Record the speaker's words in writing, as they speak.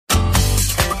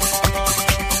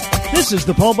This is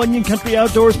the Paul Bunyan Country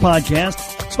Outdoors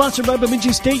Podcast, sponsored by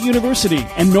Bemidji State University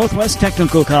and Northwest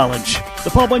Technical College.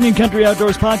 The Paul Bunyan Country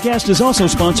Outdoors Podcast is also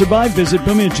sponsored by Visit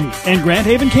Bemidji and Grand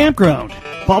Haven Campground.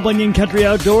 Paul Bunyan Country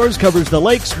Outdoors covers the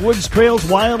lakes, woods, trails,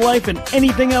 wildlife, and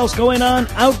anything else going on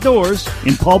outdoors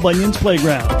in Paul Bunyan's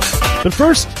playground. But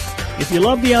first, if you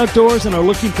love the outdoors and are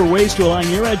looking for ways to align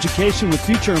your education with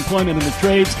future employment in the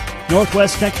trades,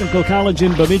 Northwest Technical College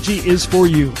in Bemidji is for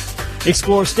you.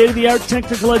 Explore state-of-the-art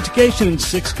technical education in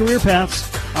 6 career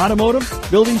paths: automotive,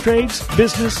 building trades,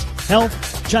 business, health,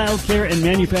 childcare, and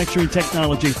manufacturing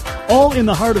technology, all in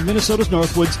the heart of Minnesota's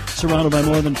Northwoods, surrounded by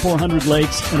more than 400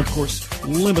 lakes and, of course,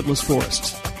 limitless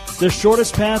forests. The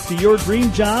shortest path to your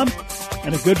dream job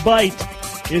and a good bite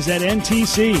is at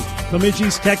NTC,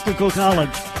 Bemidji's Technical College.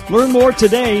 Learn more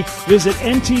today. Visit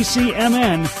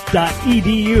ntcmn.edu.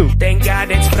 Thank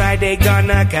God it's Friday,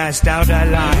 gonna cast out a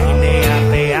line.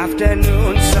 The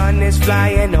afternoon sun is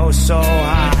flying oh so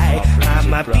high.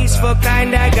 I'm a peaceful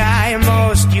kind of guy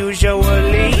most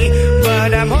usually,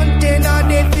 but I'm hunting on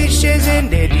the fishes in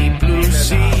the deep blue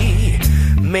sea,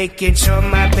 making sure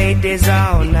my bait is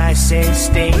all nice and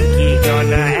stinky.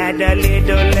 Gonna add a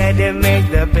little, let it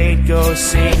make the bait go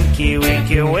sinky. We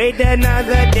can wait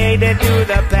another day to do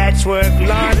the patchwork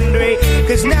laundry,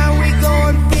 'cause now we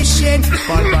going fishing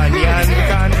for Bunyan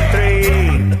Country.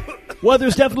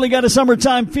 Weather's definitely got a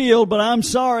summertime feel, but I'm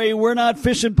sorry, we're not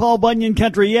fishing Paul Bunyan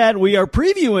Country yet. We are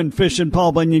previewing fishing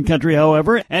Paul Bunyan Country,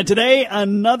 however. And today,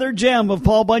 another gem of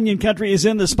Paul Bunyan Country is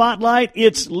in the spotlight.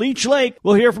 It's Leech Lake.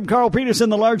 We'll hear from Carl Peterson,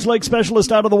 the large lake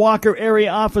specialist out of the Walker area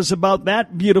office, about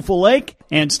that beautiful lake.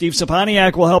 And Steve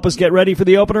Scepaniak will help us get ready for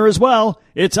the opener as well.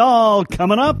 It's all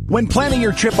coming up. When planning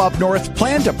your trip up north,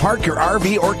 plan to park your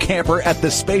RV or camper at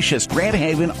the spacious Grand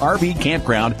Haven RV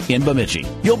Campground in Bemidji.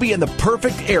 You'll be in the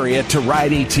perfect area to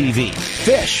ride ATV,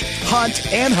 fish,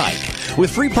 hunt, and hike. With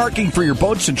free parking for your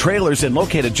boats and trailers and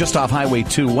located just off Highway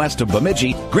 2 west of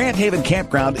Bemidji, Grand Haven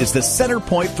Campground is the center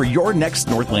point for your next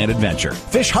Northland adventure.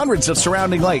 Fish hundreds of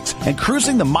surrounding lakes and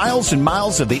cruising the miles and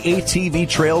miles of the ATV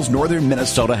trails northern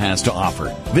Minnesota has to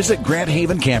offer. Visit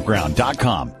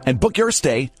GrandHavenCampground.com and book your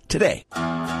stay today.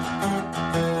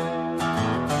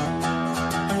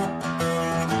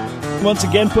 Once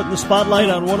again, putting the spotlight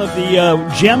on one of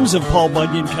the gems of Paul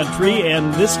Bunyan Country,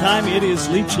 and this time it is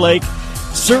Leech Lake.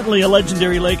 Certainly a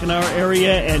legendary lake in our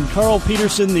area, and Carl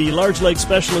Peterson, the large lake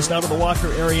specialist out of the Walker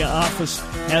area office,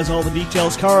 has all the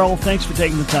details. Carl, thanks for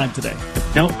taking the time today.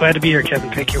 No, glad to be here,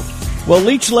 Kevin. Thank you. Well,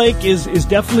 Leech Lake is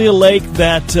definitely a lake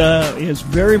that is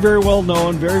very, very well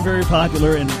known, very, very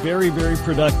popular, and very, very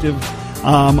productive.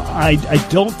 I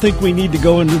don't think we need to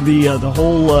go into the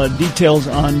whole details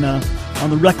on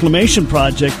the reclamation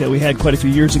project that we had quite a few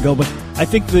years ago, but I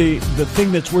think the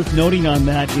thing that's worth noting on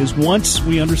that is once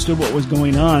we understood what was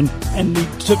going on and we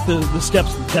took the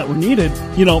steps that were needed,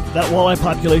 that walleye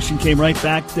population came right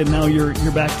back, and now you're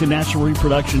back to natural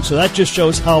reproduction. So that just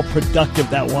shows how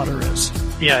productive that water is.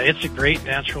 Yeah, it's a great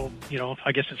natural,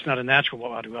 I guess it's not a natural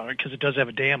water because it does have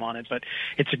a dam on it, but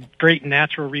it's a great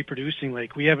natural reproducing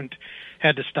lake. We haven't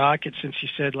had to stock it since you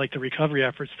said like the recovery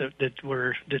efforts that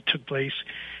took place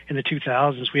in the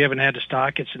 2000s. We haven't had to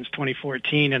stock it since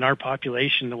 2014, and our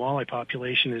population, the walleye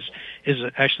population, is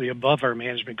actually above our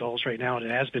management goals right now, and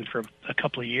it has been for a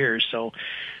couple of years. So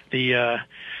the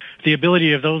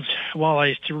ability of those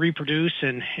walleyes to reproduce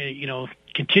and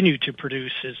continue to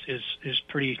produce is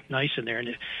pretty nice in there.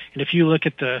 And if you look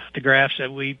at the graphs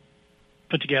that we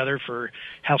put together for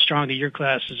how strong the year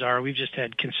classes are, we've just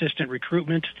had consistent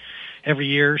recruitment every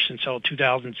year since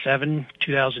 2007,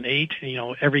 2008.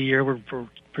 Every year we're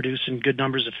producing good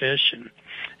numbers of fish,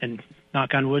 and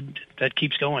knock on wood, that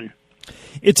keeps going.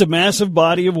 It's a massive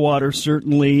body of water,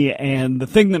 certainly, and the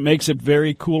thing that makes it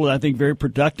very cool and I think very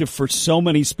productive for so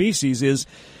many species is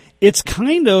it's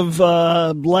kind of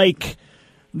like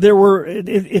there were,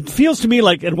 it feels to me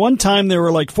like at one time there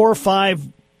were like 4 or 5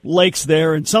 lakes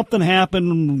there, and something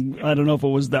happened. I don't know if it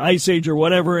was the Ice Age or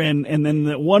whatever, and then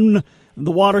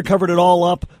the water covered it all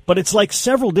up, but it's like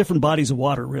several different bodies of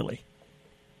water, really.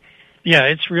 Yeah,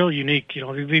 it's real unique.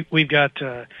 We've got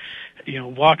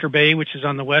Walker Bay, which is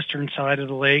on the western side of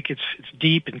the lake. It's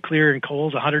deep and clear and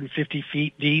cold, 150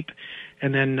 feet deep.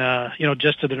 And then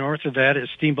just to the north of that is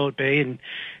Steamboat Bay,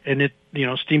 and it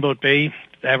Steamboat Bay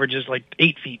averages like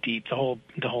 8 feet deep, the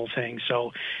whole thing.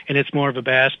 So, and it's more of a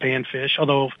bass panfish.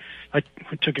 Although I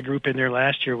took a group in there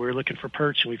last year, we were looking for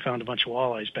perch, and we found a bunch of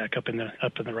walleyes back up in the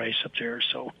rice up there.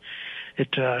 So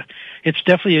it's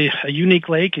definitely a unique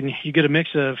lake, and you get a mix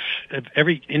of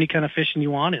any kind of fishing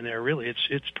you want in there. Really,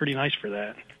 it's pretty nice for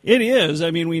that. It is.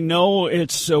 I mean, we know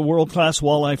it's a world-class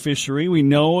walleye fishery. We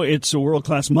know it's a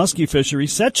world-class muskie fishery.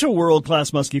 Such a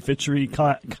world-class muskie fishery,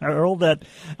 Carl, that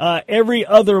every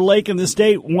other lake in the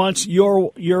state wants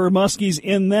your muskies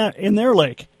in their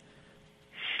lake.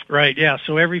 Right. Yeah.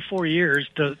 So every 4 years,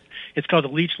 it's called the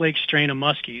Leech Lake strain of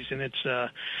muskies, and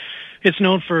it's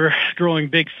known for growing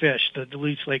big fish, the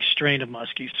Leech Lake strain of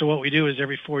muskies. So what we do is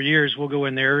every 4 years we'll go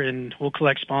in there and we'll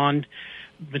collect spawn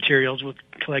materials. We'll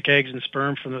collect eggs and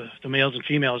sperm from the males and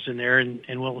females in there,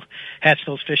 and we'll hatch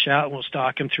those fish out, and we'll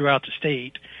stock them throughout the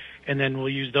state. And then we'll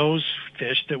use those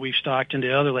fish that we've stocked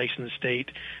into other lakes in the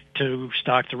state to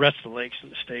stock the rest of the lakes in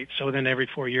the state. So then every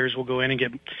 4 years we'll go in and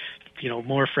get,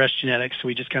 more fresh genetics. So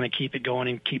we just kind of keep it going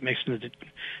and keep mixing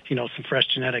some fresh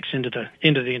genetics into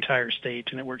the entire state.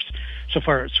 And it works. So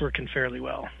far it's working fairly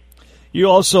well. You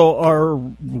also are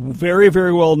very,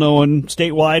 very well known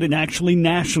statewide and actually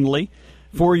nationally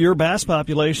for your bass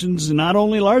populations, not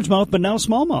only largemouth, but now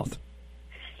smallmouth.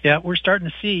 Yeah, we're starting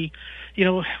to see,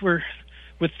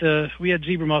 we had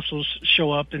zebra mussels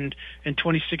show up in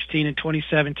 2016 and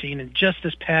 2017, and just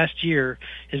this past year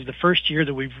is the first year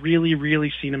that we've really,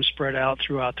 really seen them spread out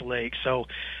throughout the lake. So,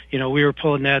 we were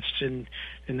pulling nets in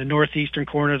the northeastern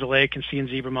corner of the lake and seeing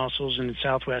zebra mussels, and in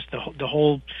southwest, the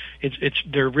whole,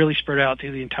 they're really spread out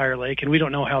through the entire lake, and we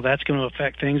don't know how that's going to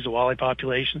affect things, the walleye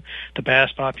population, the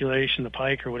bass population, the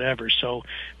pike, or whatever. So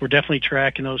we're definitely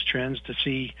tracking those trends to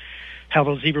see how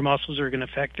those zebra mussels are going to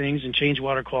affect things and change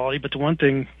water quality. But the one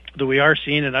thing that we are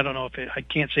seeing, and I don't know I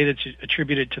can't say that it's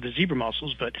attributed to the zebra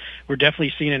mussels, but we're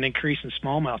definitely seeing an increase in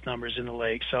smallmouth numbers in the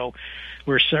lake. So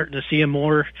we're starting to see them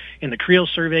more in the creel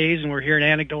surveys, and we're hearing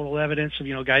anecdotal evidence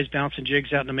of, guys bouncing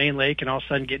jigs out in the main lake and all of a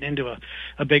sudden getting into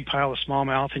a big pile of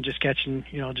smallmouth and just catching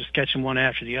one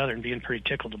after the other and being pretty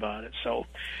tickled about it. So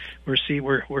we're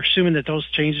assuming that those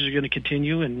changes are going to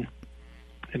continue, and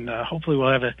hopefully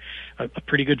we'll have a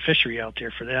pretty good fishery out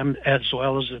there for them, as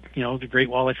well as the great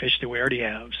walleye fish that we already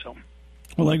have. So,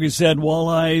 well, like we said,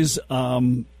 walleyes,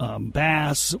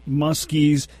 bass,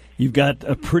 muskies. You've got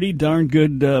a pretty darn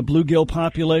good bluegill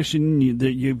population.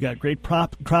 You've got great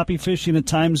crappie fishing at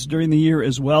times during the year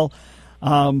as well.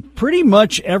 Pretty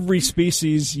much every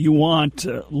species you want,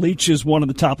 Leech is one of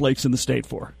the top lakes in the state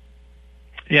for.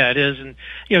 Yeah, it is, and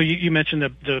you mentioned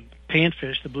the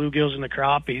panfish, the bluegills, and the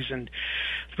crappies, and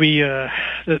we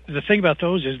the thing about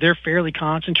those is they're fairly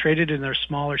concentrated in their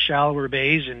smaller, shallower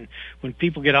bays, and when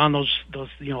people get on those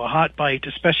a hot bite,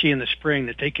 especially in the spring,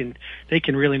 that they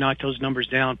can really knock those numbers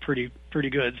down pretty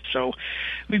good. So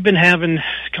we've been having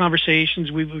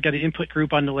conversations. We've got an input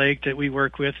group on the lake that we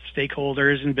work with,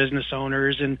 stakeholders and business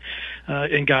owners and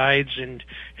guides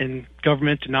and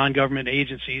government and non-government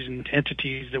agencies and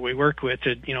entities that we work with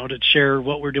to share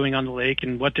what we're doing on the lake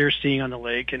and what they're seeing on the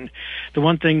lake. And the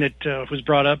one thing that was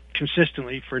brought up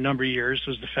consistently for a number of years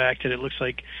was the fact that it looks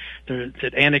like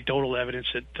that anecdotal evidence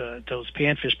that those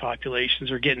panfish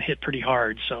populations are getting hit pretty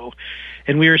hard. So,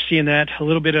 and we are seeing that a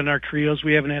little bit in our creels.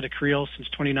 We haven't had a creel since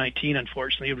 2019,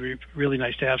 unfortunately. It would be really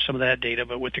nice to have some of that data,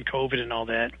 but with the COVID and all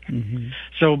that. Mm-hmm.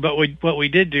 So, but what we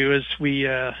did do is we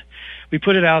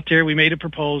put it out there. We made a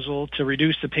proposal to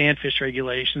reduce the panfish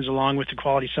regulations along with the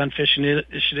Quality Sunfish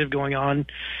Initiative going on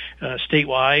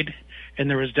statewide. And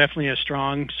there was definitely a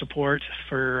strong support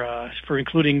for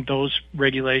including those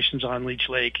regulations on Leech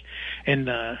Lake, and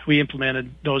we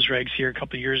implemented those regs here a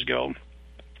couple of years ago.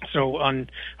 So on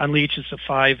Leech, it's a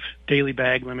 5 daily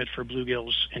bag limit for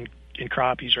bluegills and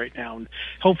crappies right now. And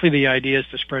hopefully the idea is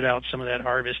to spread out some of that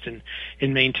harvest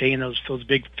and maintain those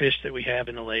big fish that we have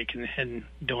in the lake and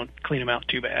don't clean them out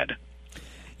too bad.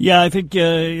 Yeah, I think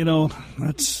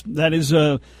that is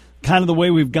kind of the way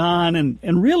we've gone,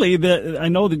 and really I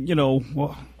know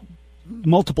that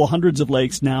multiple hundreds of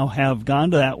lakes now have gone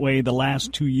to that way the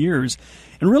last 2 years,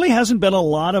 and really hasn't been a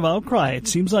lot of outcry. It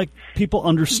seems like people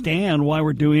understand why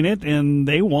we're doing it, and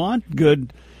they want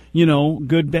good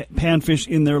panfish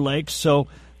in their lakes. So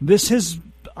this has,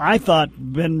 I thought,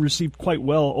 been received quite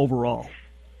well overall.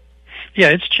 Yeah,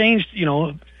 it's changed,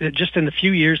 just in the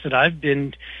few years that I've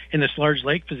been in this large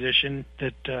lake position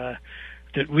that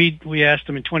we asked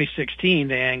them in 2016,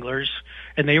 the anglers,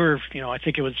 and they were, I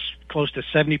think it was close to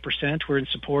 70% were in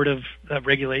support of that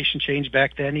regulation change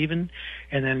back then even,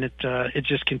 and then it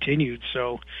just continued.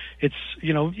 So it's,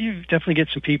 you definitely get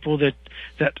some people that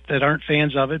aren't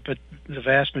fans of it, but the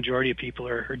vast majority of people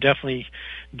are definitely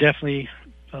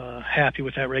happy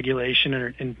with that regulation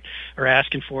and are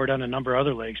asking for it on a number of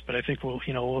other lakes. But I think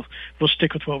we'll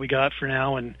stick with what we got for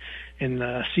now and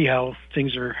see how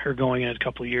things are going in a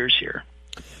couple of years here.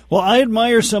 Well, I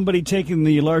admire somebody taking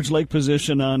the large lake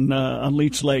position on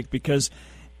Leech Lake because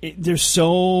there's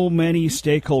so many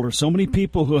stakeholders, so many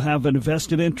people who have an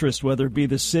vested interest, whether it be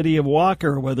the city of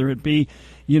Walker, whether it be,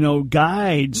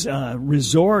 guides,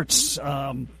 resorts,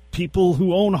 people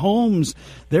who own homes.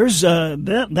 There's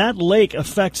that lake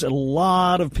affects a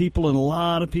lot of people, and a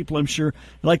lot of people, I'm sure,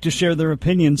 like to share their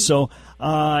opinions. So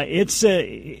it's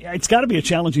got to be a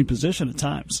challenging position at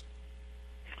times.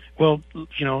 Well,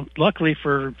 luckily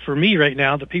for me right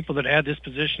now, the people that had this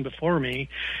position before me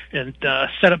and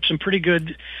set up some pretty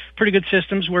good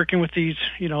systems working with these,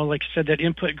 like I said, that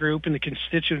input group and the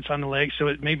constituents on the lake. So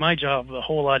it made my job a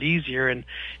whole lot easier. And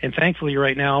thankfully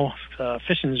right now,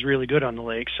 fishing is really good on the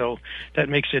lake. So that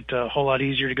makes it a whole lot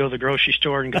easier to go to the grocery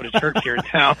store and go to church here in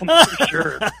town, for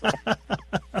sure.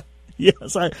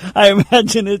 Yes, I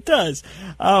imagine it does.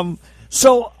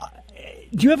 So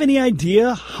do you have any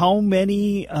idea how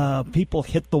many people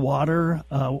hit the water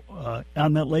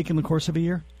on that lake in the course of a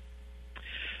year?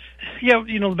 Yeah,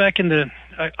 back in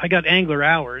I got angler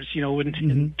hours.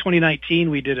 In 2019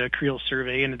 we did a creel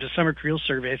survey, and the summer creel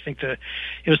survey, I think it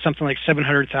was something like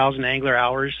 700,000 angler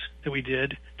hours that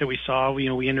we saw.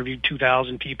 We interviewed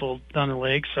 2,000 people on the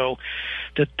lake, so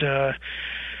that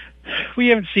we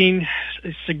haven't seen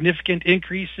significant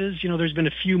increases. There's been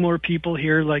a few more people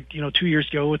here, like 2 years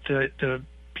ago with the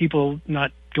people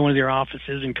not going to their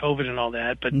offices and COVID and all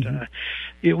that. But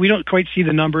we don't quite see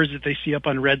the numbers that they see up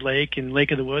on Red Lake and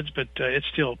Lake of the Woods. But it's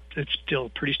still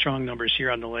pretty strong numbers here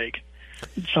on the lake,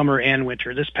 summer and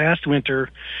winter. This past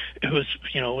winter, it was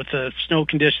with the snow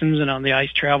conditions and on the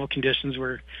ice travel conditions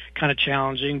were kind of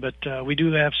challenging. But we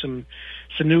do have some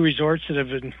new resorts that have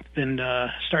been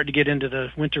starting to get into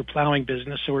the winter plowing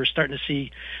business, so we're starting to see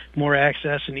more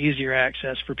access and easier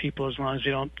access for people as long as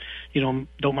they don't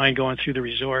mind going through the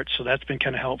resort. So that's been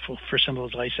kind of helpful for some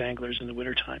of those ice anglers in the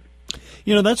wintertime.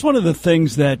 That's one of the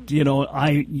things that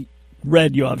I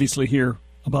read. You obviously hear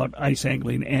about ice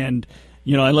angling, and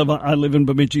I live in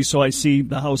Bemidji, so I see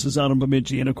the houses out in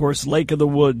Bemidji, and of course Lake of the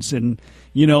Woods, and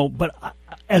but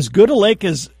as good a lake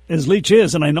as Leech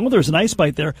is, and I know there's an ice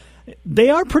bite there, they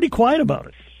are pretty quiet about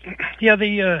it. Yeah,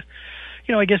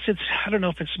 I guess I don't know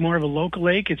if it's more of a local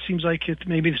lake. It seems like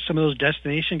maybe some of those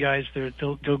destination guys,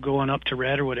 they'll go on up to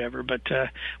Red or whatever. But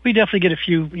we definitely get a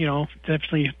few,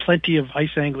 definitely plenty of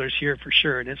ice anglers here for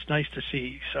sure, and it's nice to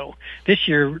see. So this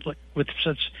year, it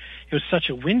was such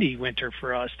a windy winter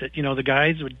for us that, the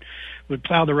guys would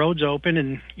plow the roads open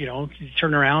and, you'd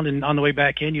turn around and on the way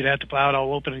back in, you'd have to plow it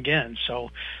all open again.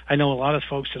 So I know a lot of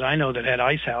folks that I know that had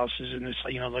ice houses, and it's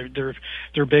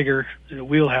they're bigger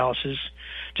wheel houses,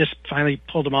 just finally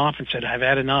pulled them off and said, I've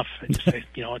had enough. It's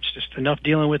just enough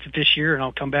dealing with it this year, and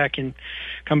I'll come back in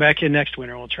next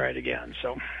winter and we'll try it again.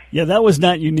 So yeah, that was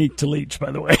not unique to Leech,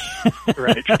 by the way.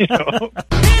 Right.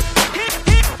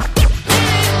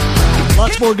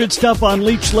 Lots more good stuff on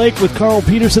Leech Lake with Carl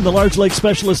Peterson, the large lake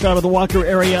specialist out of the Walker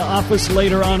area office,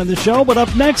 later on in the show. But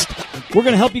up next, we're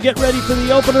going to help you get ready for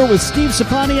the opener with Steve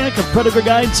Scepaniak of Predator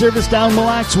Guide Service down Mille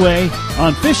Lacs Way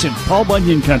on Fishin' Paul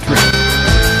Bunyan Country.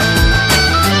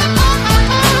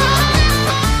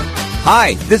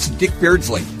 Hi, this is Dick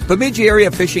Beardsley, Bemidji Area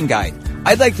Fishing Guide.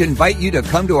 I'd like to invite you to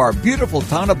come to our beautiful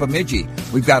town of Bemidji.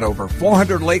 We've got over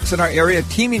 400 lakes in our area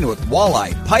teeming with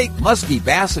walleye, pike, muskie,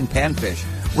 bass, and panfish.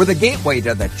 We're the gateway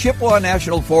to the Chippewa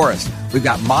National Forest. We've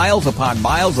got miles upon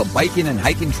miles of biking and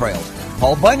hiking trails.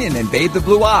 Paul Bunyan and Bathe the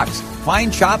Blue Ox.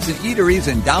 Fine shops and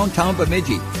eateries in downtown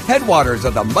Bemidji. Headwaters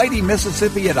of the mighty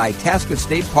Mississippi at Itasca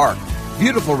State Park.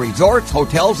 Beautiful resorts,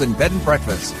 hotels, and bed and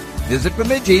breakfasts. Visit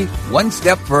Bemidji one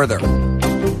step further.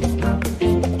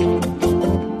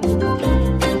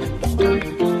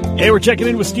 Hey, we're checking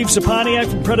in with Steve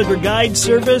Scepaniak from Predator Guide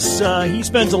Service. He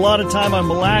spends a lot of time on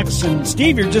Mille Lacs. And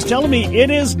Steve, you're just telling me it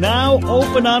is now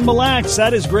open on Mille Lacs.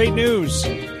 That is great news.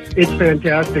 It's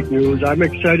fantastic news. I'm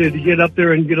excited to get up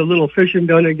there and get a little fishing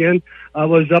done again. I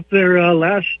was up there it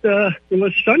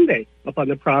was Sunday up on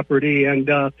the property, and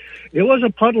it was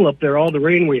a puddle up there, all the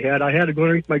rain we had. I had to go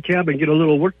underneath my cabin and get a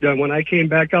little work done. When I came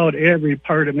back out, every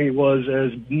part of me was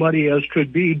as muddy as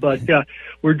could be, but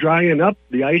we're drying up.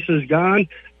 The ice is gone.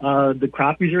 The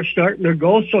crappies are starting to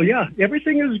go. So, yeah,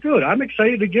 everything is good. I'm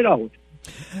excited to get out.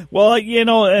 Well,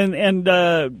 and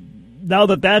now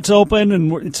that that's open,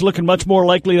 and it's looking much more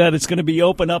likely that it's going to be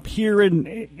open up here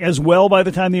as well by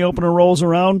the time the opener rolls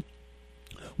around,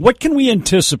 what can we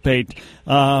anticipate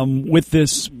with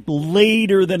this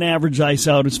later than average ice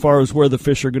out as far as where the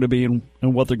fish are going to be and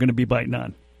what they're going to be biting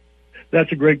on?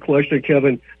 That's a great question,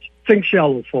 Kevin. think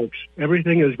shallow, folks.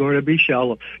 Everything is going to be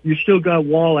shallow. You still got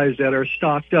walleyes that are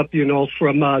stocked up,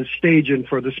 from staging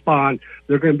for the spawn.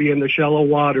 They're going to be in the shallow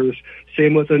waters.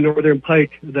 Same with the northern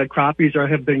pike. The crappies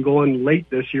have been going late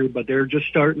this year, but they're just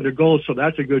starting to go, so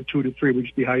that's a good 2 to 3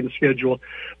 weeks behind the schedule.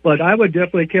 But I would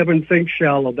definitely, Kevin, think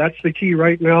shallow. That's the key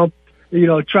right now.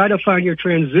 Try to find your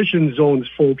transition zones,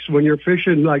 folks, when you're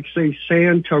fishing, like, say,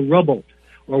 sand to rubble,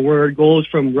 or where it goes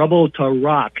from rubble to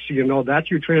rocks.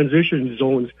 That's your transition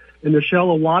zones. In the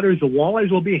shallow waters, the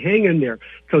walleyes will be hanging there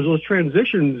because those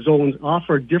transition zones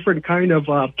offer different kind of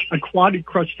aquatic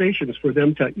crustaceans for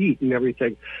them to eat and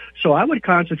everything. So I would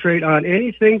concentrate on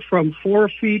anything from 4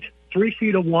 feet, 3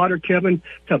 feet of water, Kevin,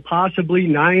 to possibly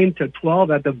 9 to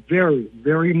 12 at the very,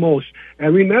 very most.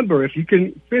 And remember, if you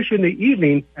can fish in the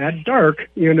evening at dark,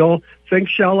 think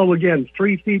shallow again,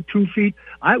 3 feet, 2 feet.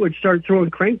 I would start throwing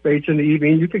crankbaits in the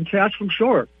evening. You can catch from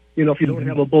shore. If you don't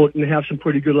have a boat, and have some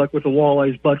pretty good luck with the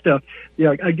walleyes. But,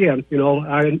 again,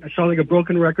 I sound like a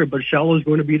broken record, but shallow is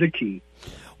going to be the key.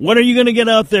 When are you going to get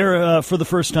out there for the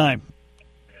first time?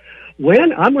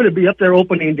 When? I'm going to be up there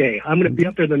opening day. I'm going to be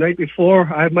up there the night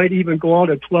before. I might even go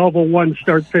out at 12:01,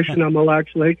 start fishing on Mille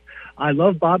Lacs Lake. I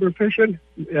love bobber fishing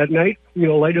at night.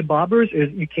 Lighted bobbers,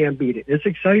 you can't beat it. It's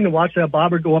exciting to watch that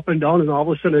bobber go up and down, and all of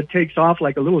a sudden it takes off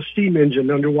like a little steam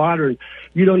engine underwater, and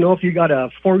you don't know if you got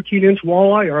a 14-inch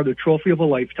walleye or the trophy of a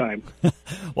lifetime.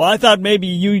 Well, I thought maybe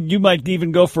you might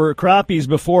even go for crappies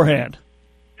beforehand.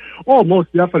 Oh,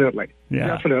 most definitely. Yeah.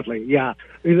 Definitely, yeah.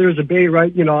 There's a bay,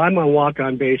 right? I'm on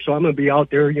walk-on bay, so I'm going to be out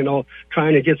there,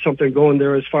 trying to get something going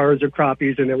there as far as the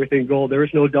crappies and everything go.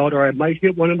 There's no doubt, or I might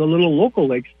hit one of the little local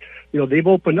lakes. They've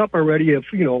opened up already, a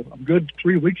good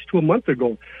 3 weeks to a month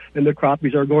ago, and the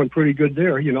crappies are going pretty good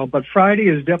there, But Friday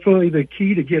is definitely the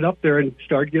key to get up there and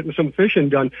start getting some fishing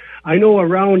done. I know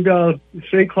around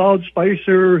St. Cloud,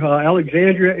 Spicer,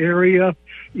 Alexandria area,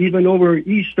 even over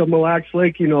east of Mille Lacs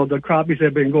Lake, the crappies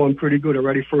have been going pretty good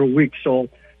already for a week. So,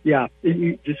 yeah,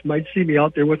 you just might see me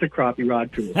out there with a crappie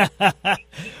rod, too.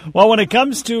 Well, when it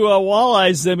comes to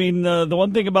walleyes, I mean, the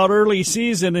one thing about early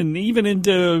season and even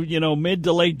into, mid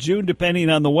to late June, depending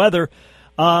on the weather,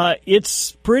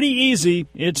 it's pretty easy.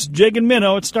 It's jig and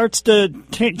minnow. It starts to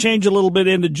change a little bit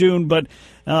into June, but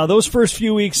those first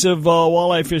few weeks of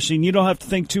walleye fishing, you don't have to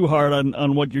think too hard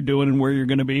on what you're doing and where you're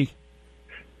going to be.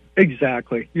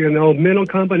 Exactly. Minnow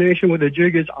combination with a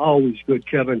jig is always good,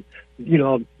 Kevin.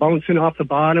 Bouncing off the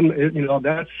bottom,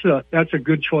 that's a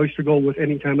good choice to go with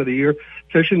any time of the year.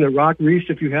 Fishing the rock reefs,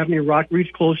 if you have any rock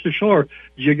reefs close to shore,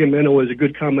 jig and minnow is a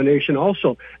good combination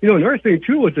also. Another thing,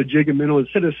 too, with the jig and minnow,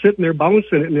 instead of sitting there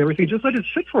bouncing it and everything, just let it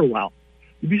sit for a while.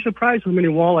 You'd be surprised how many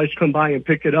walleyes come by and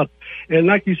pick it up. And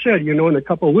like you said, in a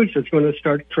couple of weeks, it's going to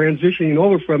start transitioning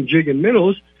over from jig and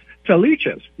minnows to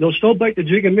leeches. They'll still bite the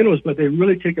jig and minnows, but they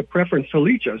really take a preference to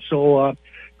leeches. So,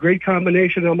 great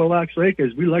combination on Mille Lacs Lake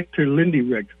is we like to Lindy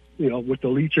rig, with the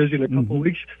leeches in a couple of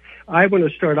weeks. I'm going to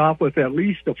start off with at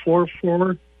least a 4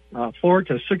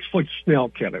 to 6 foot snell,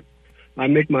 Kevin. I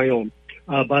make my own.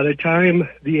 By the time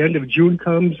the end of June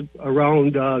comes,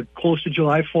 around close to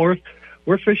July 4th,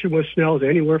 we're fishing with snells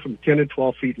anywhere from 10 to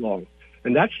 12 feet long.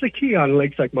 And that's the key on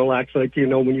lakes like Mille Lacs Lake,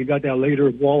 when you got that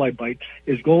later walleye bite,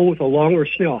 is go with a longer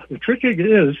snell. The trick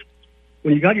is,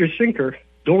 when you got your sinker,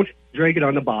 don't drag it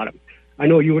on the bottom. I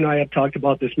know you and I have talked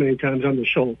about this many times on the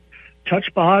show.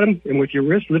 Touch bottom, and with your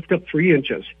wrist, lift up 3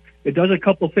 inches. It does a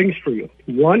couple things for you.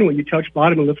 One, when you touch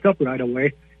bottom and lift up right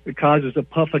away, it causes a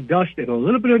puff of dust and a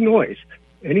little bit of noise.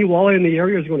 Any walleye in the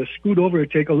area is going to scoot over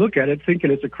to take a look at it,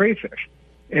 thinking it's a crayfish.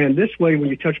 And this way, when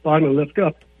you touch bottom and lift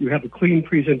up, you have a clean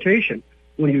presentation.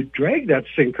 When you drag that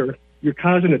sinker, you're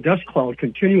causing a dust cloud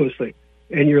continuously.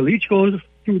 And your leech goes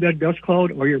through that dust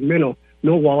cloud, or your minnow,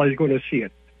 no walleye is going to see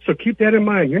it. So keep that in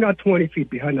mind. You're not 20 feet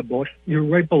behind the boat. You're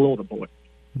right below the boat.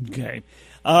 Okay.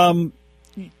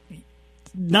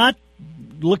 Not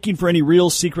looking for any real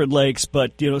secret lakes,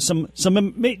 but, some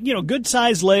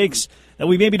good-sized lakes that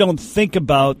we maybe don't think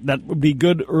about that would be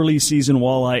good early season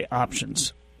walleye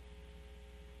options.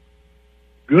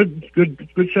 Good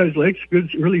sized lakes, good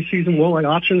early season walleye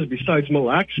options besides Mille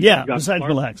Lacs. Yeah, besides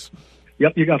Mille Lacs.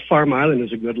 Yep, you got Farm Island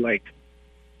is a good lake.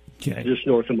 Okay. Just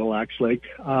north of Mille Lacs Lake.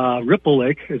 Ripple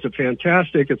Lake is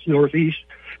it's northeast.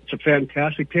 It's a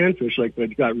fantastic panfish lake, but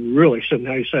it's got really some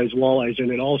nice sized walleyes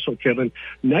in it also, Kevin.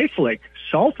 Knife Lake,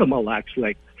 south of Mille Lacs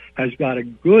Lake, has got a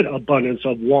good abundance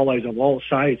of walleyes of all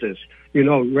sizes.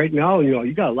 Right now,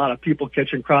 you got a lot of people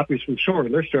catching crappies from shore,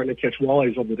 and they're starting to catch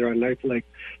walleyes over there on Knife Lake.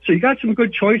 So you got some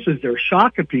good choices there.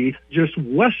 Shakopee, just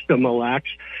west of Mille Lacs,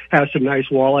 has some nice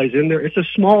walleyes in there. It's a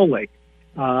small lake.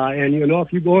 And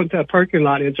if you go into that parking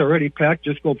lot and it's already packed,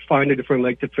 just go find a different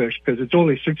lake to fish, because it's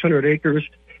only 600 acres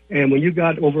And when you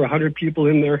got over 100 people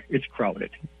in there, it's crowded.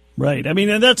 Right. I mean,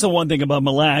 and that's the one thing about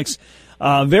Mille Lacs.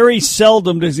 Very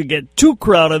seldom does it get too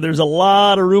crowded. There's a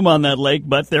lot of room on that lake,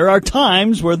 but there are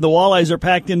times where the walleyes are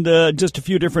packed into just a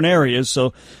few different areas.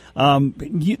 So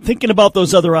thinking about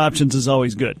those other options is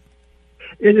always good.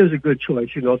 It is a good choice.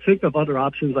 Think of other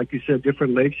options, like you said,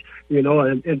 different lakes,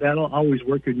 and that'll always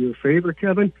work in your favor,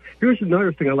 Kevin. Here's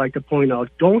another thing I like to point out.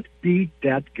 Don't be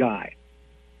that guy.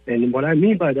 And what I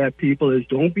mean by that, people, is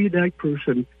don't be that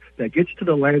person that gets to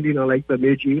the landing on Lake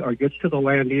Bemidji or gets to the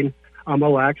landing on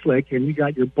Mille Lacs Lake and you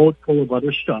got your boat full of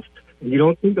other stuff. And you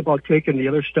don't think about taking the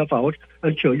other stuff out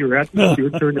until you're at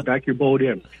your turn to back your boat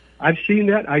in. I've seen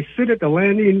that. I sit at the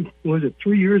landing,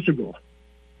 3 years ago,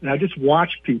 and I just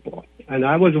watched people. And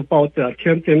I was about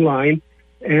 10th in line,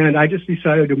 and I just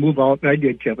decided to move out, and I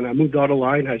did, Kevin. I moved out of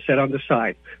line. I sat on the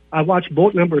side. I watched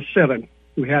boat number 7,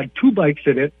 who had 2 bikes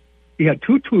in it. He had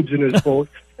 2 tubes in his boat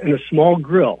and a small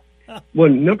grill.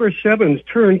 When number 7's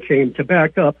turn came to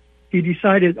back up, he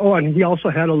decided, and he also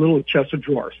had a little chest of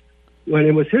drawers. When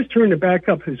it was his turn to back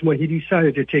up is when he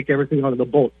decided to take everything out of the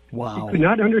boat. Wow. He could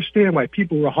not understand why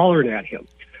people were hollering at him.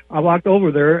 I walked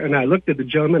over there, and I looked at the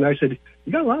gentleman, and I said,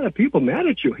 you got a lot of people mad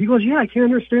at you. He goes, yeah, I can't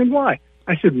understand why.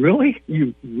 I said, really?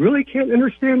 You really can't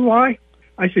understand why?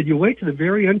 I said, you wait to the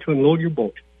very end to unload your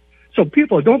boat. So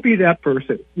people, don't be that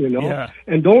person,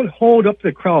 and don't hold up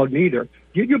the crowd neither.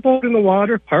 Get your boat in the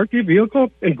water, park your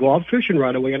vehicle, and go out fishing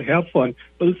right away and have fun.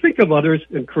 But think of others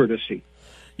in courtesy.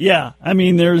 Yeah, I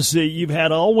mean, you've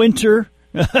had all winter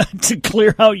to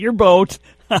clear out your boat,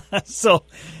 so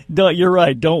you're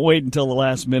right. Don't wait until the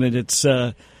last minute.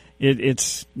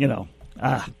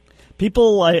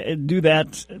 People do that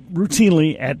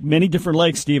routinely at many different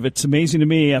lakes, Steve. It's amazing to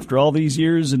me after all these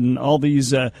years and all these,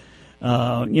 the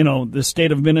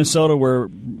state of Minnesota, where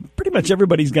pretty much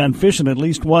everybody's gone fishing at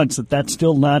least once, that's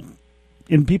still not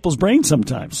in people's brains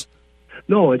sometimes.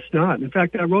 No, it's not. In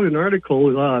fact, I wrote an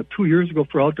article 2 years ago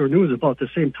for Outdoor News about the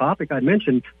same topic. I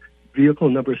mentioned vehicle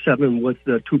number 7 with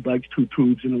the 2 bikes, 2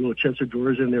 tubes, and a little chest of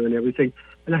drawers in there and everything.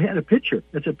 And I had a picture.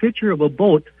 It's a picture of a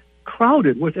boat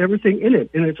crowded with everything in it.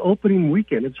 And it's opening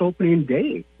weekend. It's opening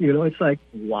day. It's like,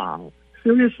 wow.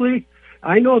 Seriously?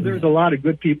 I know there's a lot of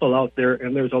good people out there,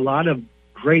 and there's a lot of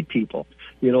great people.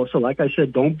 So like I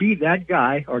said, don't be that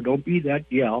guy or don't be that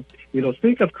gal.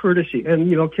 Think of courtesy. And,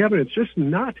 Kevin, it's just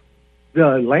not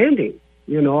the landing.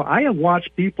 I have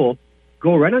watched people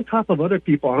go right on top of other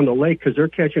people on the lake because they're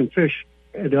catching fish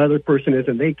and the other person is,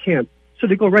 and they can't. So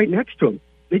they go right next to them.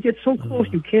 They get so close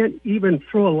you can't even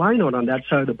throw a line out on that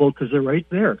side of the boat because they're right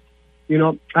there.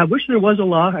 I wish there was a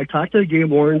law. I talked to the game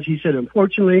wardens. He said,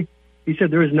 unfortunately,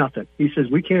 there is nothing. He says,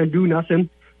 we can't do nothing,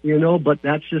 but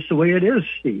that's just the way it is,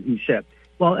 he said.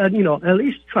 Well, and, at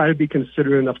least try to be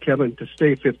considerate enough, Kevin, to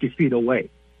stay 50 feet away.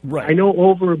 Right. I know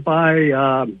over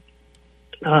by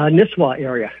Nisswa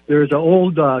area, there's an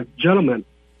old gentleman,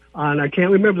 and I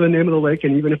can't remember the name of the lake,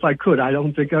 and even if I could, I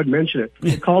don't think I'd mention it.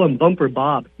 They call him Bumper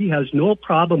Bob. He has no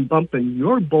problem bumping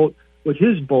your boat with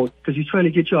his boat because he's trying to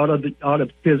get you out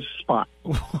of his spot.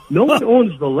 No one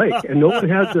owns the lake, and no one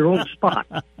has their own spot,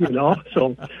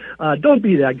 So don't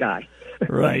be that guy.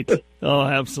 Right. Oh,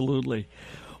 absolutely.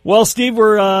 Well, Steve,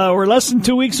 we're less than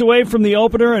 2 weeks away from the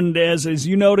opener, and as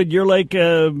you noted, your lake,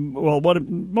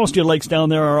 most of your lakes down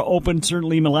there are open.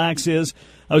 Certainly, Mille Lacs is.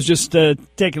 I was just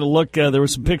taking a look. There were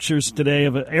some pictures today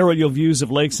of aerial views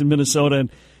of lakes in Minnesota, and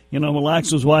Mille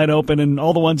Lacs was wide open, and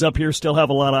all the ones up here still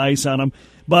have a lot of ice on them.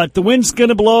 But the wind's going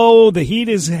to blow. The heat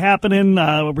is happening.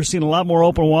 We're seeing a lot more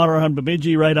open water on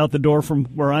Bemidji right out the door from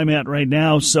where I'm at right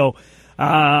now. So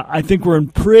I think we're in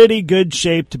pretty good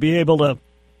shape to be able to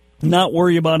not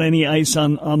worry about any ice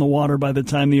on the water by the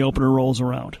time the opener rolls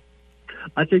around.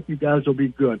 I think you guys will be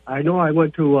good. I know I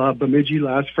went to Bemidji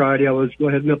last Friday. I was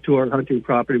heading up to our hunting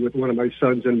property with one of my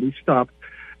sons, and we stopped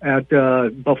at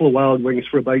Buffalo Wild Wings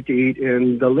for a bite to eat,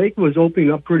 and the lake was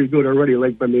opening up pretty good already,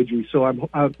 Lake Bemidji. So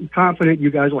I'm confident you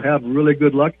guys will have really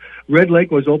good luck. Red Lake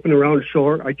was open around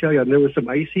shore. I tell you, and there were some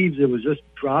ice heaves. It was just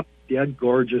drop dead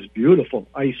gorgeous, beautiful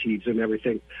ice heaves and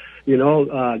everything.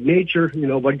 Nature,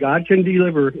 what God can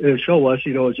deliver and show us,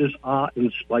 is just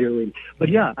awe-inspiring. But,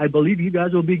 yeah, I believe you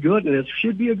guys will be good, and it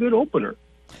should be a good opener.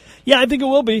 Yeah, I think it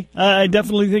will be. I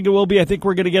definitely think it will be. I think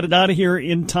we're going to get it out of here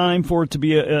in time for it to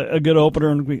be a good opener.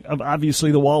 And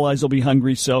obviously the walleyes will be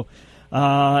hungry. So,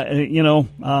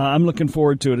 I'm looking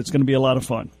forward to it. It's going to be a lot of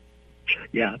fun.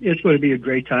 Yeah, it's going to be a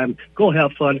great time. Go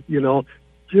have fun,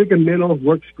 Jig and minnow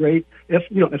works great. If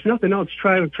nothing else,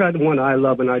 try the one I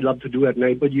love, and I love to do at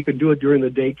night, but you can do it during the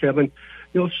day, Kevin.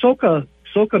 Soak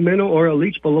a minnow or a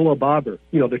leech below a bobber.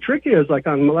 The trick is, like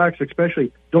on Mille Lacs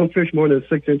especially, don't fish more than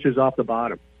 6 inches off the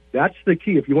bottom. That's the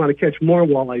key. If you want to catch more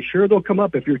walleye, sure, they'll come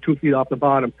up if you're 2 feet off the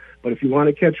bottom. But if you want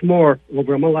to catch more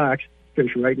over a Mille Lacs,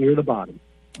 fish right near the bottom.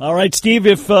 All right, Steve,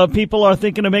 if people are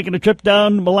thinking of making a trip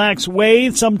down Mille Lacs Way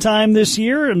sometime this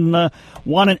year and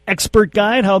want an expert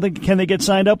guide, can they get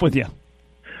signed up with you?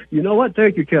 You know what?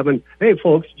 Thank you, Kevin. Hey,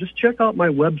 folks, just check out my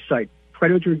website,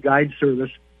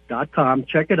 PredatorGuideService.com.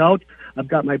 Check it out. I've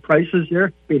got my prices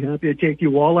there. Be happy to take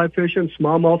you walleye fishing,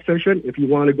 smallmouth fishing. If you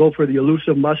want to go for the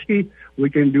elusive muskie, we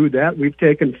can do that. We've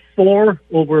taken 4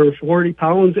 over 40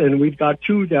 pounds, and we've got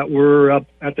 2 that were up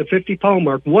at the 50-pound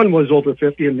mark. One was over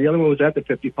 50, and the other one was at the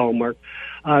 50-pound mark.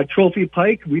 Trophy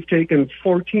pike, we've taken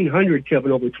 1,400,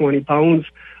 Kevin, over 20 pounds.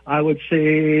 I would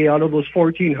say out of those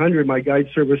 1,400, my guide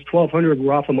service, 1,200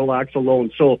 were off of Mille Lacs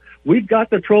alone. So we've got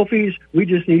the trophies. We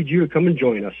just need you to come and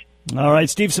join us. All right,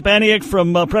 Steve Scepaniak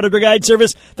from Predator Guide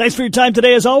Service. Thanks for your time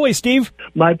today, as always, Steve.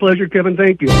 My pleasure, Kevin.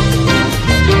 Thank you.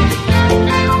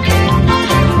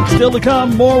 Still to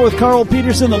come, more with Carl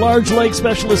Peterson, the large lake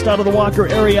specialist out of the Walker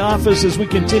area office, as we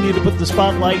continue to put the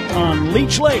spotlight on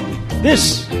Leech Lake.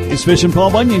 This is Fishin'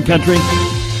 Paul Bunyan Country.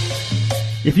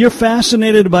 If you're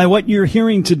fascinated by what you're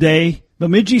hearing today,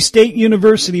 Bemidji State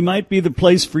University might be the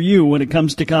place for you when it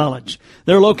comes to college.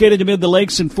 They're located amid the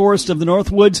lakes and forests of the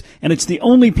Northwoods, and it's the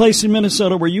only place in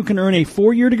Minnesota where you can earn a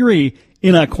 4-year degree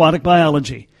in aquatic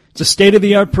biology. It's a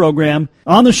state-of-the-art program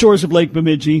on the shores of Lake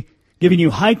Bemidji, giving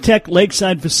you high-tech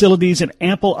lakeside facilities and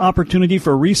ample opportunity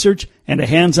for research and a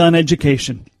hands-on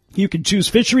education. You can choose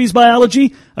fisheries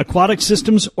biology, aquatic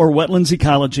systems, or wetlands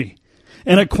ecology.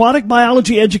 An aquatic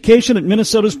biology education at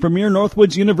Minnesota's premier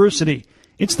Northwoods University.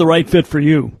 It's the right fit for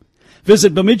you.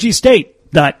 Visit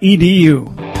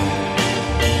bemidjistate.edu.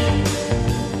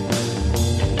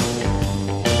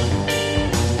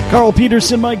 Carl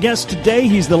Peterson, my guest today.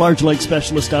 He's the large lake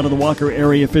specialist out of the Walker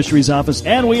Area Fisheries Office,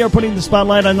 and we are putting the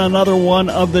spotlight on another one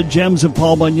of the gems of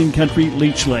Paul Bunyan Country,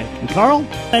 Leech Lake. And Carl,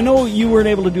 I know you weren't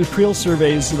able to do creel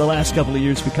surveys the last couple of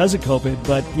years because of COVID,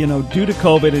 but, due to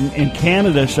COVID and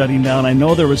Canada shutting down, I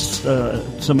know there was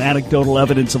some anecdotal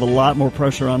evidence of a lot more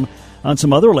pressure on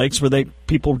some other lakes where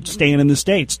people staying in the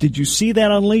States. Did you see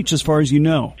that on Leech as far as you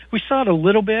know? We saw it a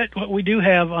little bit. What we do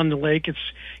have on the lake, it's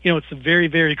a very,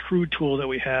 very crude tool that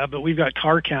we have, but we've got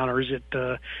car counters at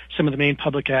some of the main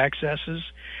public accesses,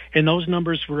 and those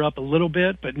numbers were up a little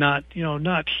bit, but not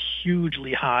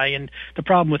hugely high. And the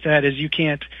problem with that is you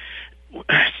can't,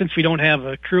 since we don't have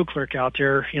a crew clerk out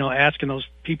there, asking those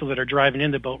people that are driving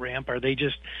in the boat ramp, are they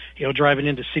just, driving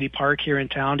into City Park here in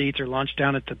town to eat their lunch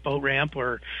down at the boat ramp,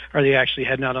 or are they actually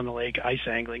heading out on the lake ice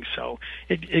angling? So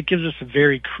it gives us a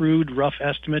very crude, rough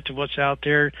estimate of what's out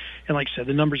there. And like I said,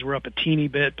 the numbers were up a teeny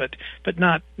bit, but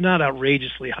not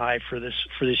outrageously high for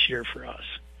this year for us.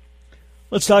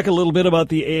 Let's talk a little bit about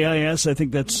the AIS. I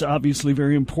think that's obviously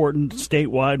very important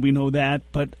statewide. We know that.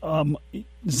 But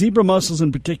zebra mussels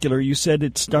in particular, you said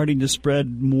it's starting to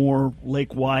spread more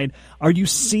lake-wide. Are you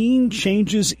seeing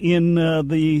changes in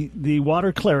the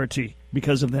water clarity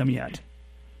because of them yet?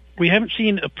 We haven't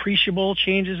seen appreciable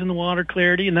changes in the water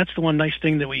clarity, and that's the one nice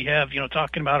thing that we have,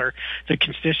 talking about the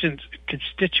constituents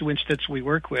that we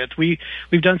work with. We've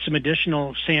done some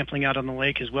additional sampling out on the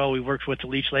lake as well. We worked with the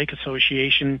Leech Lake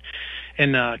Association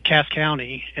and Cass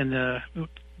County, and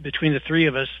between the three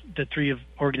of us, the three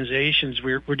organizations,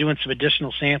 we're doing some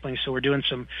additional sampling. So we're doing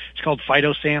it's called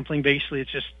phytosampling. Basically,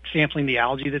 it's just sampling the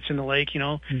algae that's in the lake,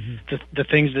 the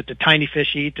things that the tiny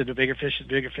fish eat, that the bigger fish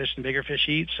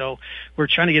eat. So we're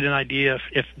trying to get an idea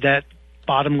if that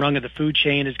bottom rung of the food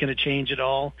chain is going to change at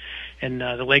all. And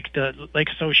the Lake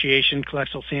Association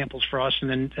collects those samples for us,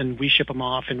 and we ship them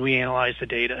off, and we analyze the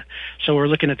data. So we're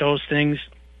looking at those things.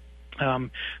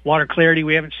 Water clarity,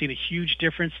 we haven't seen a huge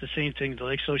difference. The same thing, the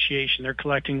Lake Association, they're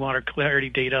collecting water clarity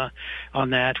data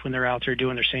on that when they're out there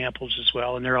doing their samples as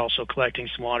well, and they're also collecting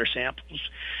some water samples.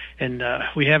 And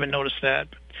we haven't noticed that.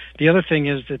 The other thing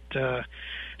is that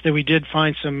we did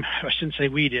find some, I shouldn't say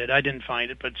we did, I didn't find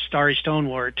it, but starry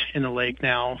stonewort in the lake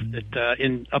now, that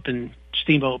up in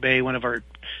Steamboat Bay, one of our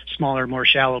smaller, more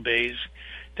shallow bays,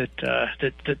 that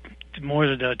more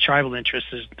of the tribal interest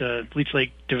is the Leech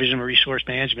Lake Division of Resource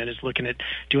Management is looking at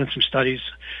doing some studies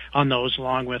on those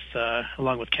along with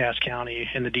Cass County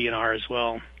and the DNR as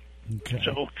well. Okay.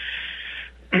 So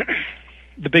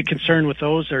the big concern with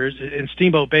those is in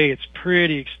Steamboat Bay, it's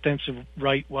pretty extensive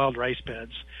wild rice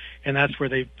beds, and that's where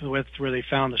they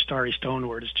found the starry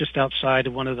stonewort. It's just outside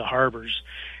of one of the harbors,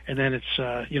 and then it's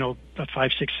about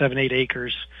 5, 6, 7, 8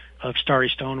 acres of starry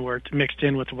stonewort mixed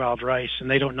in with wild rice,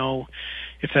 and they don't know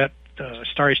if that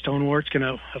starry stonewort is going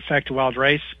to affect wild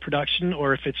rice production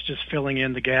or if it's just filling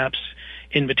in the gaps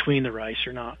in between the rice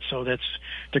or not. So they're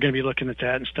going to be looking at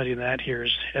that and studying that here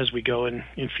as we go in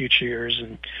future years.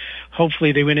 And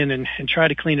hopefully they went in and tried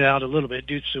to clean it out a little bit,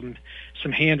 do some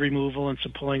hand removal and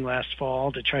some pulling last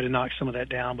fall to try to knock some of that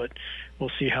down. But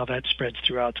we'll see how that spreads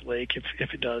throughout the lake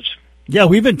if it does. Yeah,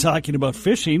 we've been talking about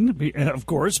fishing, of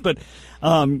course, but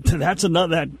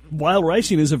that wild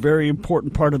ricing is a very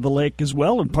important part of the lake as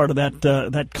well, and part of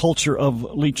that culture of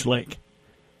Leech Lake.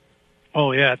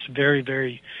 Oh yeah, it's a very,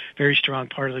 very, very strong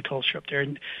part of the culture up there.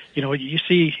 And you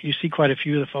see quite a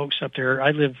few of the folks up there.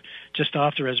 I live just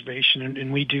off the reservation,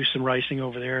 and we do some ricing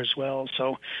over there as well.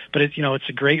 So, but it's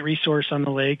a great resource on the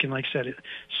lake, and like I said, it's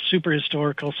super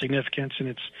historical significance, and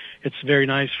it's very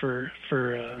nice for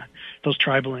those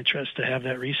tribal interests to have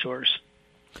that resource.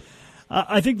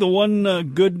 I think the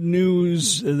one good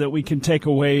news that we can take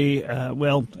away,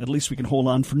 at least we can hold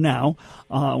on for now,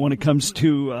 when it comes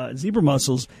to zebra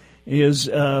mussels, is,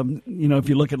 if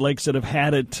you look at lakes that have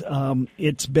had it,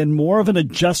 it's been more of an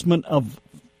adjustment of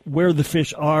where the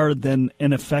fish are than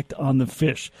an effect on the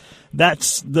fish.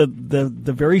 That's the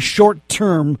very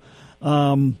short-term,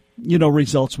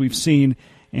 results we've seen.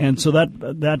 And so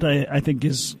that I think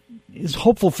is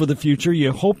hopeful for the future.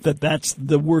 You hope that that's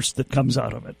the worst that comes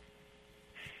out of it.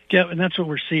 Yeah, and that's what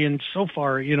we're seeing so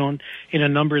far, in a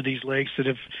number of these lakes that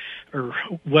are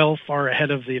well far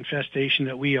ahead of the infestation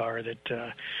that we are,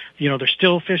 that, there's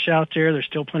still fish out there. There's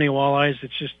still plenty of walleyes.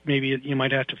 It's just maybe you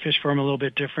might have to fish for them a little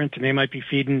bit different, and they might be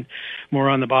feeding more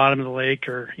on the bottom of the lake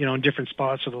or, in different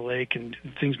spots of the lake, and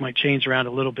things might change around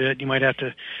a little bit. You might have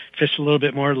to fish a little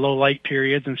bit more low light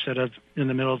periods instead of in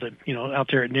the middle of the, out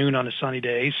there at noon on a sunny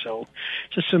day. So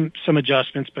just some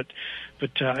adjustments, but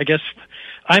I guess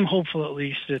I'm hopeful at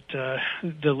least that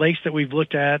the lakes that we've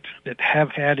looked at that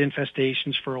have had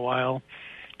infestations for a while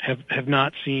have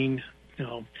not seen,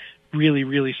 really,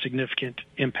 really significant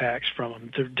impacts from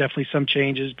them. There are definitely some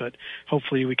changes, but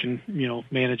hopefully we can,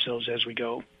 manage those as we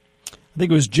go. I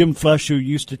think it was Jim Flesh who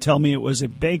used to tell me it was a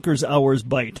banker's hour's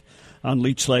bite on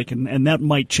Leech Lake, and that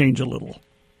might change a little.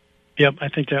 Yep, I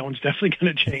think that one's definitely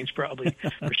going to change probably,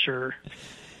 for sure.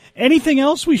 Anything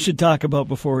else we should talk about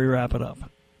before we wrap it up?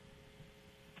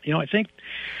 I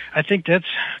think that's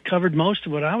covered most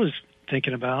of what I was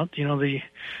thinking about.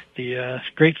 The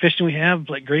great fishing we have,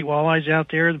 like great walleyes out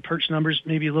there. The perch numbers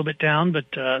maybe a little bit down,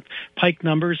 but pike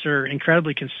numbers are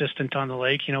incredibly consistent on the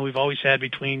lake. We've always had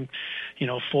between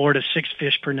 4 to 6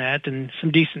 fish per net, and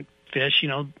some decent fish,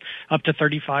 up to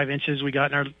 35 inches we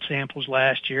got in our samples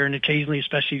last year, and occasionally,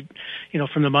 especially,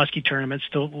 from the muskie tournaments,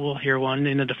 still we'll hear one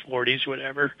into the 40s,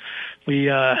 whatever.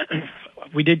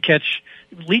 We did catch.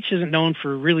 Leech isn't known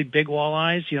for really big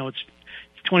walleyes. It's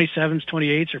 27s,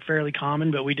 28s are fairly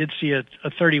common, but we did see a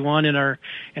 31 in our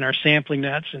sampling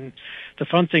nets, and the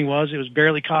fun thing was it was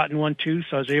barely caught in one tooth,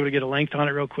 so I was able to get a length on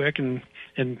it real quick and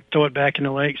throw it back in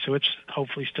the lake. So it's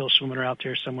hopefully still swimming out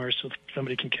there somewhere, so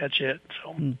somebody can catch it.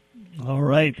 So. All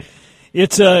right.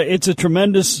 It's a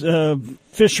tremendous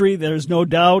fishery. There's no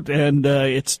doubt, and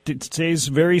it stays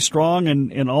very strong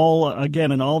in all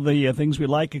the things we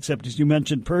like, except as you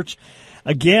mentioned, perch.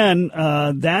 Again,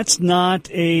 that's not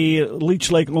a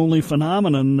Leech Lake only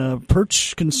phenomenon.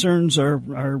 Perch concerns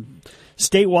are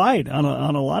statewide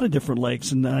on a lot of different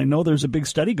lakes, and I know there's a big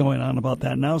study going on about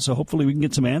that now. So hopefully we can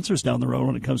get some answers down the road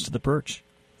when it comes to the perch.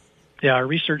 Yeah, our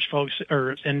research folks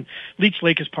and Leech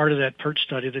Lake is part of that perch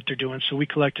study that they're doing. So we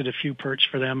collected a few perch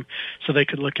for them so they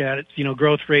could look at it,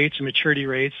 growth rates and maturity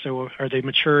rates. So are they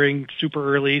maturing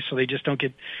super early so they just don't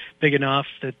get big enough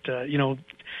that,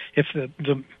 if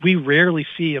we rarely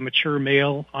see a mature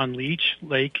male on Leech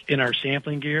Lake in our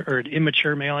sampling gear, or an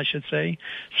immature male, I should say.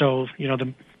 So,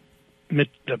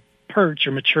 the perch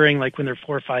are maturing like when they're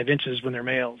 4 or 5 inches when they're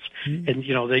males. And,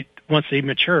 once they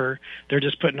mature, they're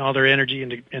just putting all their energy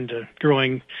into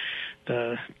growing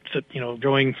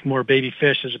growing more baby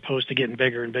fish as opposed to getting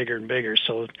bigger and bigger and bigger.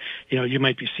 So, you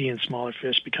might be seeing smaller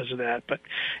fish because of that. But,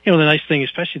 the nice thing,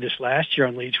 especially this last year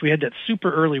on Leech, we had that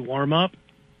super early warm up,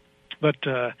 but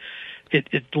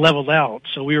it leveled out.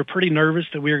 So we were pretty nervous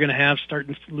that we were going to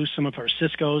starting to lose some of our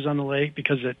Ciscoes on the lake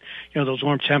because those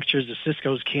warm temperatures, the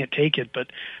Ciscoes can't take it. But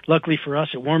luckily for us,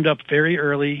 it warmed up very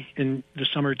early in the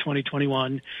summer of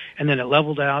 2021, and then it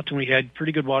leveled out, and we had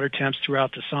pretty good water temps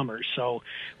throughout the summer. So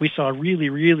we saw really,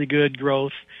 really good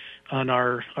growth on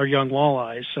our young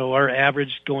walleyes. So our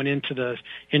average going into the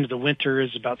winter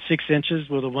is about 6 inches,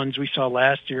 while the ones we saw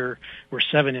last year were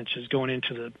 7 inches going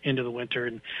into the winter.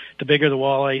 And the bigger the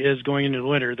walleye is going into the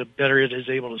winter, the better it is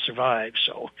able to survive.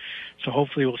 So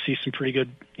hopefully we'll see some pretty good,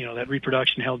 that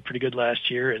reproduction held pretty good last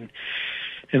year. And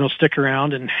they'll stick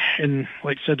around. And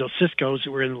like I said, those Cisco's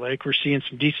that were in the lake, we're seeing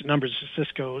some decent numbers of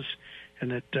Cisco's,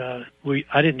 and that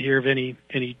I didn't hear of any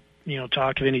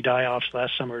talk of any die-offs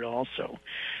last summer at all. So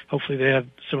hopefully they have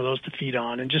some of those to feed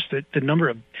on. And just the number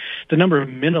of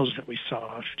minnows that we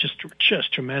saw, just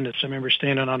tremendous. I remember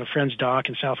standing on a friend's dock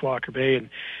in South Walker Bay, and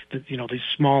these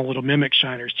small little mimic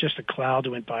shiners, just a cloud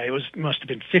that went by. It must have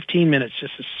been 15 minutes,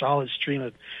 just a solid stream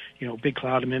of big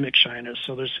cloud of mimic shiners.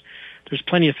 So there's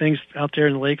plenty of things out there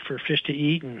in the lake for fish to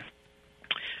eat, and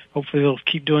hopefully they'll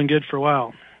keep doing good for a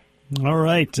while. All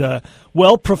right.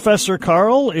 Well, Professor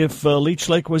Carl, if Leech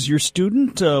Lake was your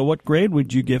student, what grade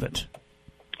would you give it?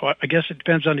 Well, I guess it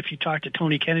depends on if you talked to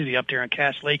Tony Kennedy up there on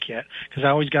Cass Lake yet, because I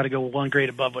always got to go one grade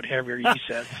above whatever he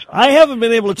says. So. I haven't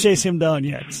been able to chase him down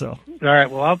yet. So. All right.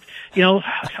 Well,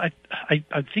 I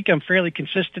think I'm fairly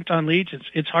consistent on Leech.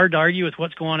 It's hard to argue with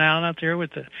what's going on out there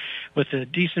with the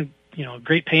decent,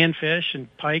 great panfish and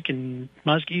pike and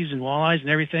muskies and walleyes and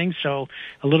everything. So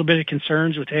a little bit of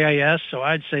concerns with AIS. So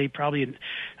I'd say probably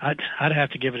I'd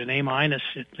have to give it an A-,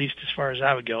 at least as far as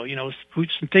I would go.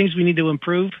 Some things we need to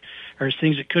improve, or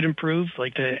things that could improve,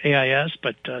 like the AIS.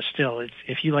 But still,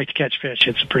 if you like to catch fish,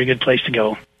 it's a pretty good place to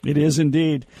go. It is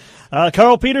indeed.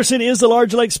 Carl Peterson is the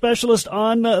large lake specialist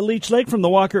on Leech Lake from the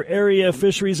Walker Area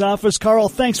Fisheries Office. Carl,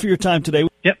 thanks for your time today.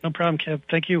 Yep, no problem, Kev.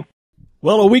 Thank you.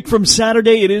 Well, a week from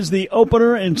Saturday, it is the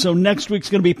opener, and so next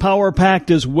week's going to be power-packed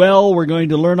as well. We're going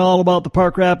to learn all about the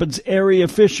Park Rapids area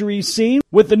fisheries scene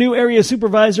with the new area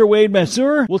supervisor, Wade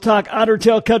Masseur. We'll talk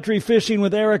ottertail country fishing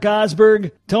with Eric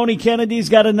Osberg. Tony Kennedy's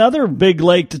got another big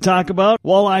lake to talk about,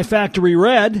 Walleye Factory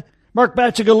Red. Mark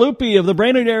Bacigalupi of the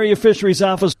Brainerd Area Fisheries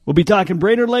Office will be talking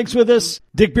Brainerd Lakes with us.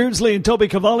 Dick Beardsley and Toby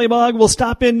Cavalli-Bog will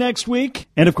stop in next week.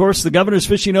 And, of course, the Governor's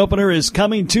Fishing Opener is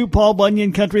coming to Paul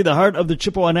Bunyan Country, the heart of the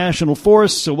Chippewa National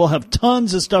Forest, so we'll have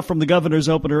tons of stuff from the Governor's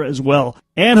Opener as well.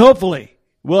 And hopefully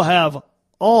we'll have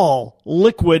all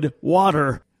liquid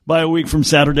water by a week from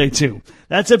Saturday, too.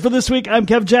 That's it for this week. I'm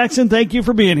Kev Jackson. Thank you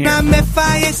for being here. I'm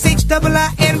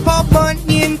F-I-S-H-I-I-N Paul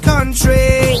Bunyan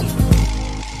Country.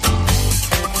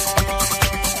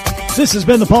 This has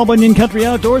been the Paul Bunyan Country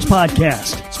Outdoors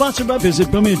Podcast, sponsored by Visit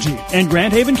Bemidji and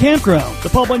Grand Haven Campground. The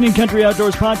Paul Bunyan Country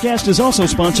Outdoors Podcast is also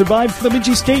sponsored by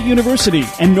Bemidji State University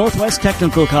and Northwest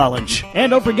Technical College.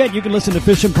 And don't forget, you can listen to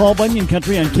Fish in Paul Bunyan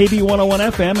Country on KB 101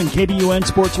 FM and KBUN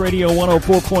Sports Radio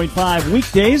 104.5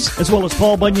 weekdays, as well as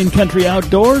Paul Bunyan Country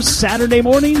Outdoors Saturday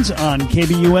mornings on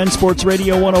KBUN Sports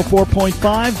Radio 104.5,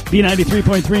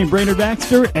 B93.3 in Brainerd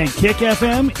Baxter, and Kick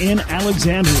FM in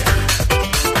Alexandria.